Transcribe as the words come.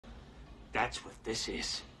That's what this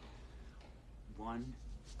is. One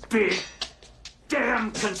big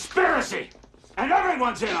damn conspiracy! And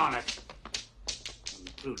everyone's in on it!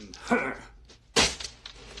 Including her.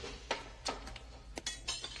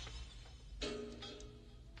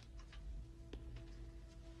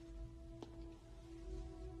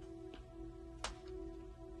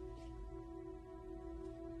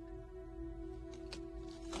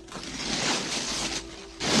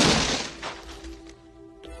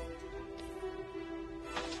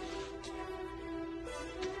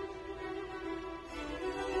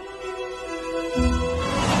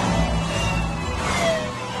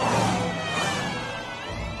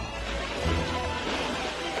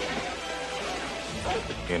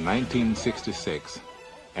 In 1966,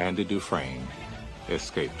 Andy Dufresne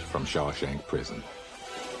escaped from Shawshank prison.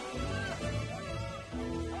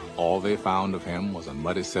 All they found of him was a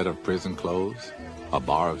muddy set of prison clothes, a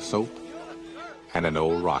bar of soap, and an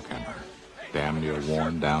old rock hammer, damn near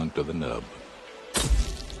worn down to the nub.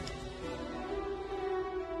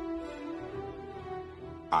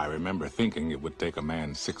 I remember thinking it would take a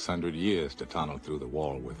man 600 years to tunnel through the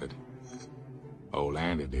wall with it. Old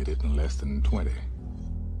Andy did it in less than 20.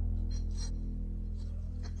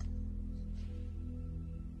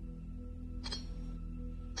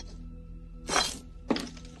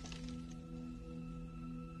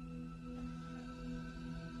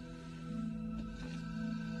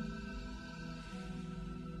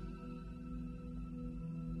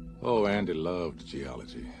 Oh, Andy loved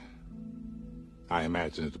geology. I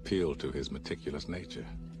imagine it appealed to his meticulous nature.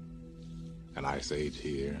 An ice age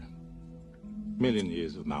here, million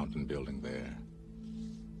years of mountain building there.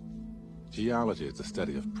 Geology is the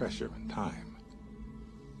study of pressure and time.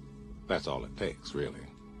 That's all it takes, really.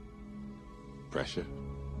 Pressure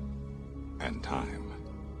and time.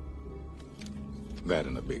 That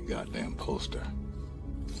and a big goddamn poster.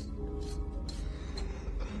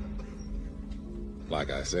 Like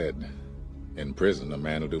I said, in prison, a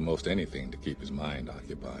man will do most anything to keep his mind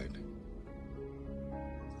occupied.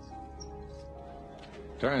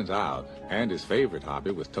 Turns out, Andy's favorite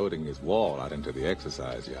hobby was toting his wall out into the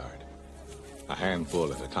exercise yard. A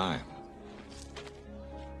handful at a time.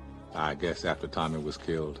 I guess after Tommy was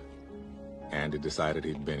killed, Andy decided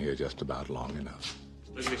he'd been here just about long enough.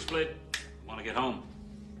 Lickety split. Want to get home?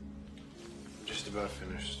 Just about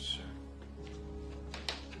finished, sir.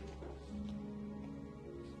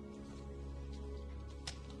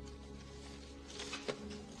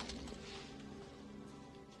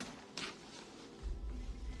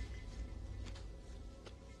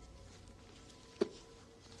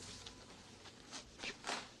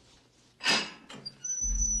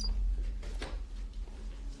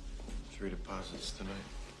 Three deposits tonight.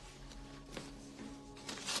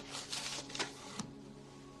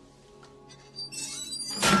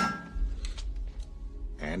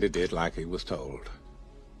 Andy did like he was told.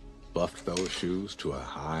 Buffed those shoes to a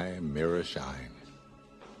high mirror shine.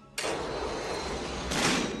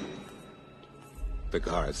 The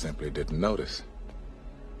guards simply didn't notice.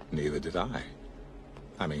 Neither did I.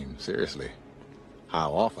 I mean, seriously,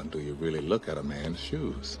 how often do you really look at a man's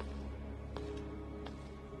shoes?